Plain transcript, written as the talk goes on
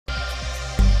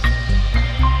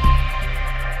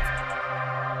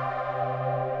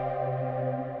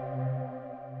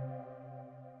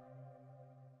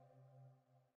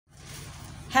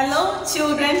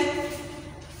children,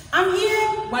 I'm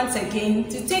here once again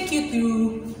to take you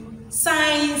through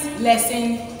Science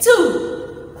Lesson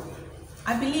 2.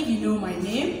 I believe you know my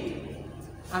name.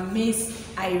 I'm Miss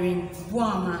Irene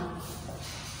Buama.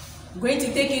 I'm going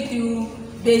to take you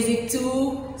through Basic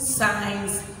 2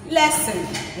 Science Lesson.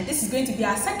 And this is going to be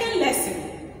our second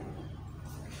lesson.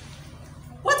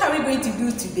 What are we going to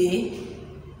do today?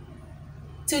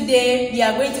 Today we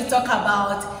are going to talk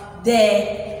about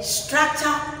the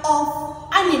structure of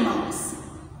animals.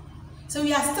 So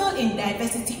we are still in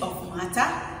diversity of matter,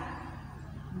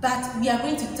 but we are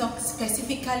going to talk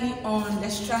specifically on the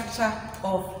structure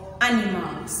of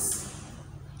animals.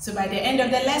 So by the end of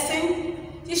the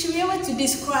lesson, you should be able to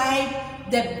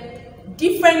describe the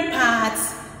different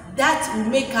parts that will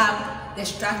make up the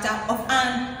structure of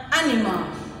an animal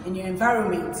in your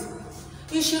environment.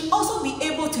 You should also be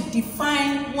able to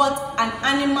define what an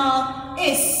animal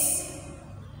is.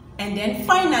 And then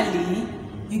finally,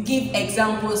 you give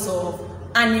examples of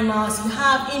animals you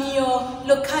have in your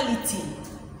locality.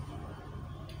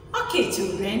 Okay,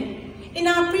 children, in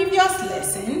our previous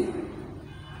lesson,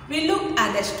 we looked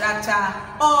at the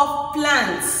structure of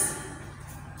plants.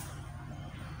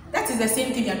 That is the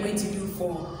same thing we are going to do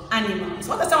for animals.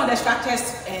 What are some of the structures,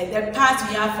 the parts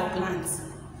we have for plants?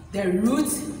 The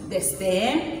roots, the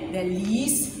stem, the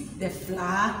leaves, the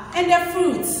flower, and the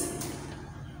fruits.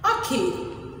 Okay.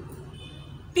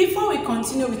 Before we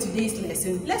continue with today's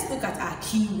lesson, let's look at our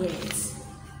keywords.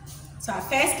 So our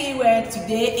first keyword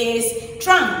today is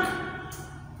trunk.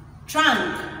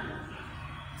 Trunk.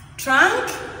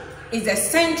 Trunk is the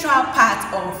central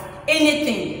part of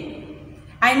anything.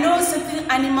 I know certain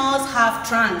animals have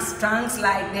trunks. Trunks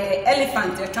like the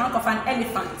elephant, the trunk of an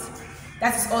elephant.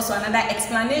 That is also another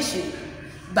explanation.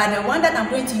 But the one that I'm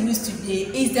going to use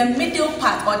today is the middle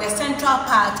part or the central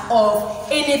part of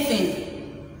anything.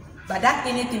 But that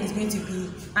anything is going to be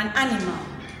an animal.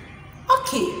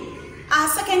 Okay, our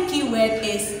second keyword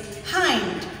is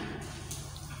hind.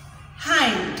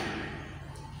 Hind.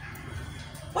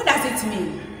 What does it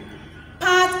mean?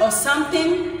 Part or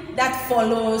something that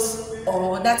follows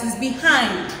or that is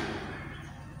behind.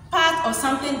 Part or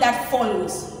something that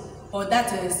follows or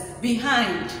that is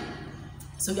behind.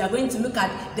 So we are going to look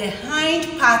at the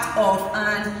hind part of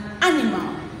an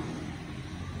animal.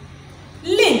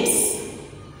 Limbs.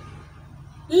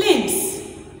 Limbs.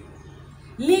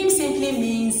 Limb simply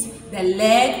means the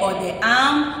leg or the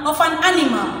arm of an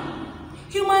animal.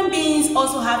 Human beings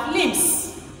also have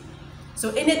limbs.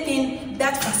 So anything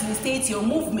that facilitates your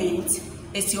movement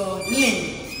is your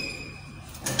limb.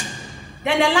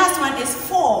 Then the last one is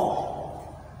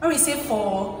fore. When we say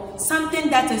fore, something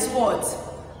that is what?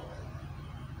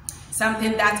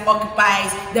 Something that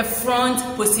occupies the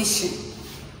front position.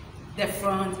 The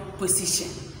front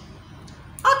position.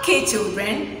 Okay,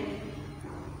 children,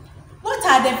 what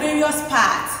are the various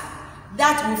parts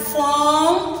that will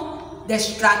form the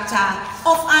structure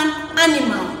of an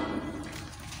animal?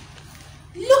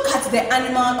 Look at the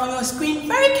animal on your screen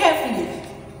very carefully.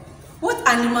 What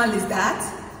animal is that?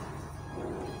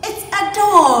 It's a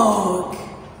dog.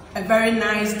 A very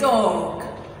nice dog.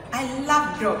 I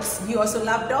love dogs. You also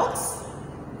love dogs?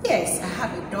 Yes, I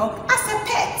have a dog as a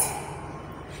pet.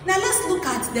 Now let's look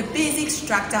at the basic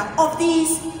structure of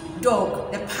this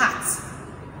dog, the parts.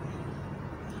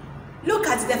 Look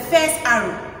at the first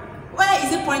arrow. Where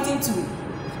is it pointing to?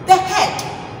 The head.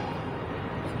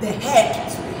 The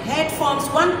head. So the head forms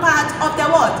one part of the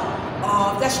what?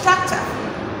 Of the structure.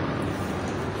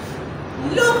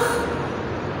 Look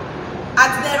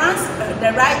at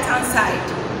the right hand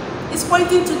side. It's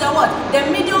pointing to the what?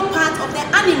 The middle part of the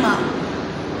animal.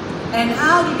 And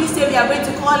how did we say we are going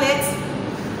to call it?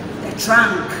 The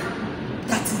trunk.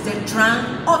 That is the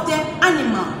trunk of the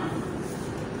animal.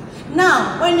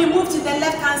 Now, when you move to the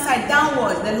left hand side,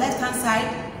 downwards, the left hand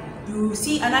side, you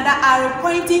see another arrow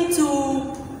pointing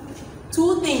to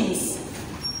two things.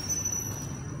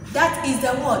 That is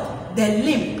the what? The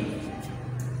limb.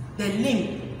 The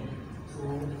limb.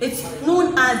 It's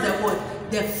known as the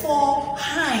what? The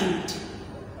forehind.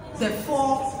 The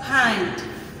forehind.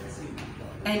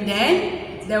 And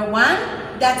then the one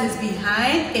that is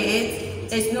behind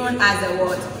it is known as the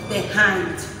what? The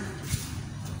hind.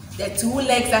 The two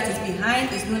legs that is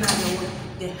behind is known as the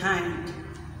what? The hind.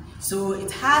 So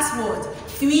it has what?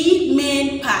 Three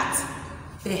main parts.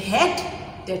 The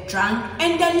head, the trunk,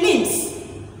 and the limbs.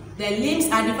 The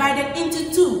limbs are divided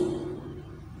into two.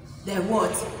 The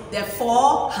what? The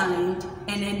forehind,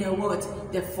 and then the what?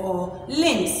 The four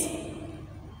limbs.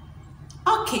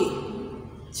 Okay,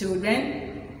 children.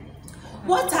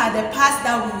 What are the parts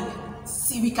that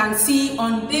we can see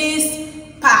on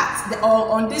these parts or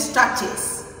on these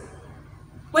structures?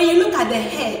 When you look at the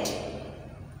head,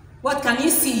 what can you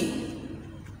see?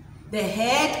 The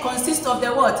head consists of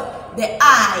the what? The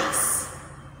eyes,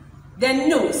 the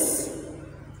nose,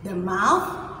 the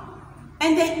mouth,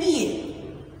 and the ear.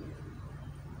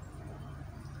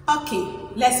 Okay,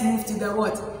 let's move to the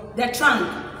what? The trunk.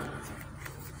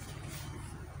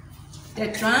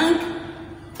 The trunk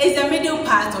is the middle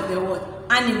part of the what?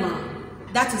 Animal.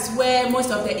 That is where most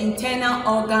of the internal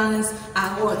organs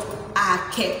are what?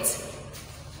 Are kept.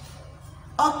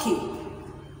 Okay.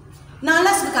 Now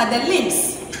let's look at the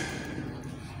limbs.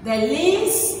 The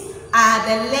limbs are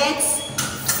the legs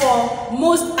for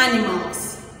most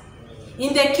animals.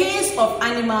 In the case of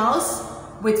animals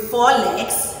with 4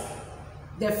 legs,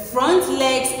 the front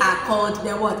legs are called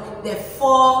the what? The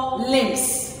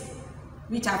forelimbs,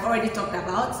 which I've already talked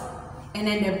about. And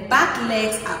then the back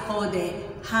legs are called the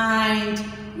hind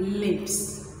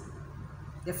limbs.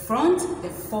 The front, the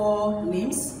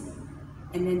forelimbs,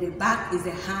 and then the back is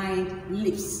the hind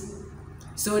limbs.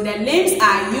 So the limbs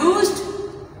are used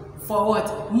for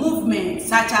what? Movement,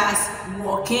 such as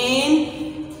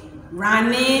walking,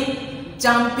 running,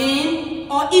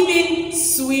 jumping, or even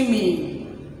swimming.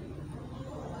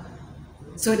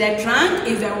 So the trunk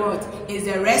is the what? Is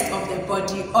the rest of the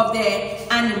body of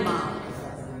the animal.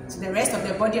 So the rest of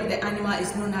the body of the animal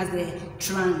is known as the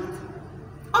trunk.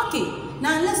 Okay,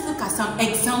 now let's look at some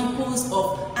examples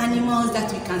of animals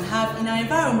that we can have in our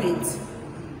environment.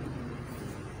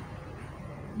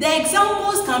 The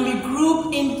examples can be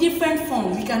grouped in different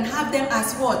forms. We can have them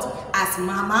as what? As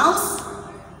mammals.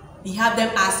 We have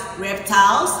them as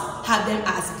reptiles, have them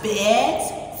as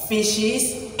birds,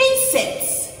 fishes,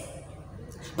 insects.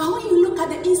 But when you look at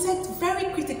the insect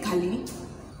very critically,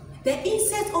 the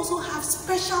insect also have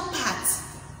special parts.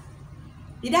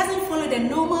 It doesn't follow the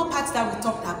normal parts that we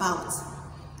talked about.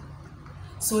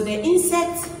 So the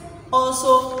insect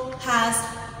also has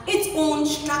its own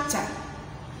structure.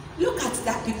 Look at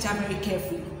that picture very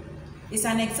carefully. It's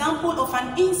an example of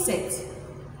an insect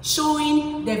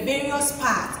showing the various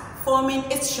parts forming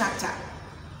its structure.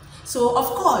 So of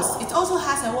course, it also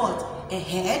has a what? A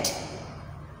head.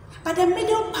 But the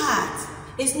middle part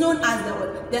is known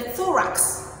as the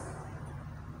thorax.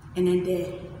 And then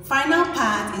the final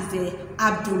part is the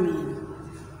abdomen.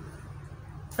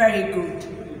 Very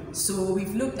good. So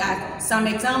we've looked at some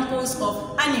examples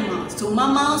of animals. So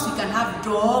mammals, we can have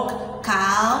dog,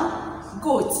 cow,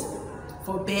 goat.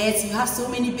 For birds, you have so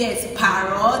many birds: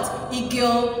 parrot,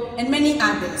 eagle, and many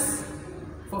others.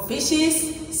 For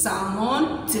fishes,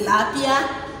 salmon, tilapia,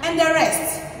 and the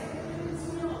rest.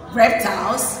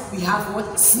 Reptiles, we have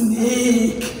what?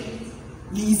 Snake,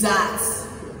 lizards.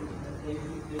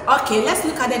 Okay, let's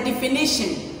look at the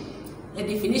definition. The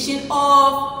definition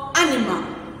of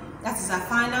animal. That is our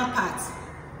final part.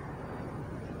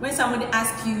 When somebody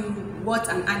asks you what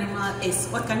an animal is,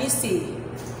 what can you say?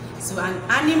 So an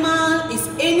animal is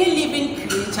any living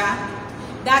creature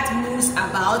that moves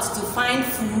about to find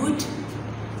food,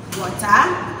 water,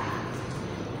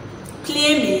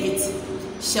 playmate,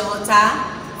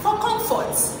 shelter, for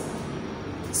comfort.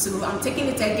 So I'm taking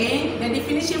it again. The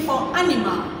definition for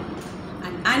animal.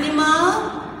 An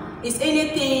animal is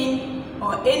anything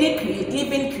or any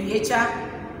living creature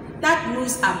that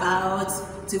moves about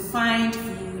to find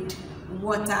food,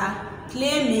 water,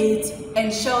 playmate,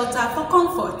 and shelter for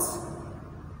comfort.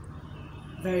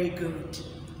 Very good.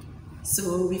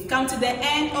 So we've come to the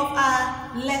end of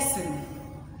our lesson.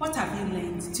 What have you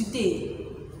learned today?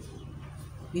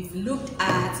 We've looked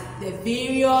at the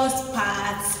various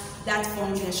parts that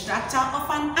form the structure of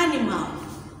an animal.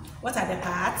 What are the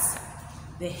parts?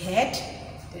 The head,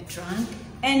 the trunk,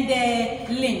 and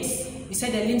the limbs. We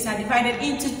said the limbs are divided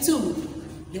into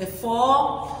 2. The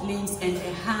forelimbs and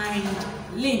the hind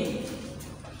limb.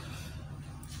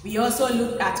 We also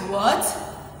looked at what?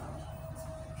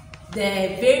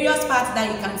 The various parts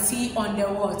that you can see on the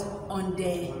what? On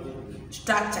the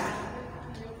structure.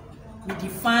 We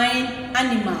define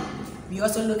animal. We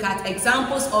also look at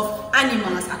examples of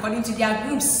animals according to their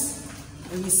groups.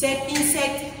 And we said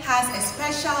insect has a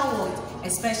special word, a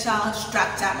special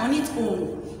structure on its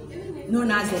own,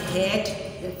 known as the head,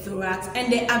 the thorax,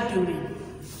 and the abdomen.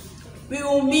 We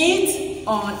will meet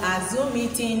on a Zoom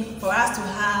meeting for us to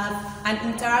have an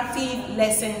interactive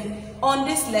lesson on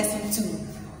this lesson too.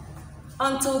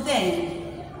 Until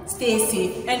then, stay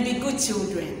safe and be good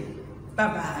children.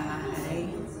 Bye-bye.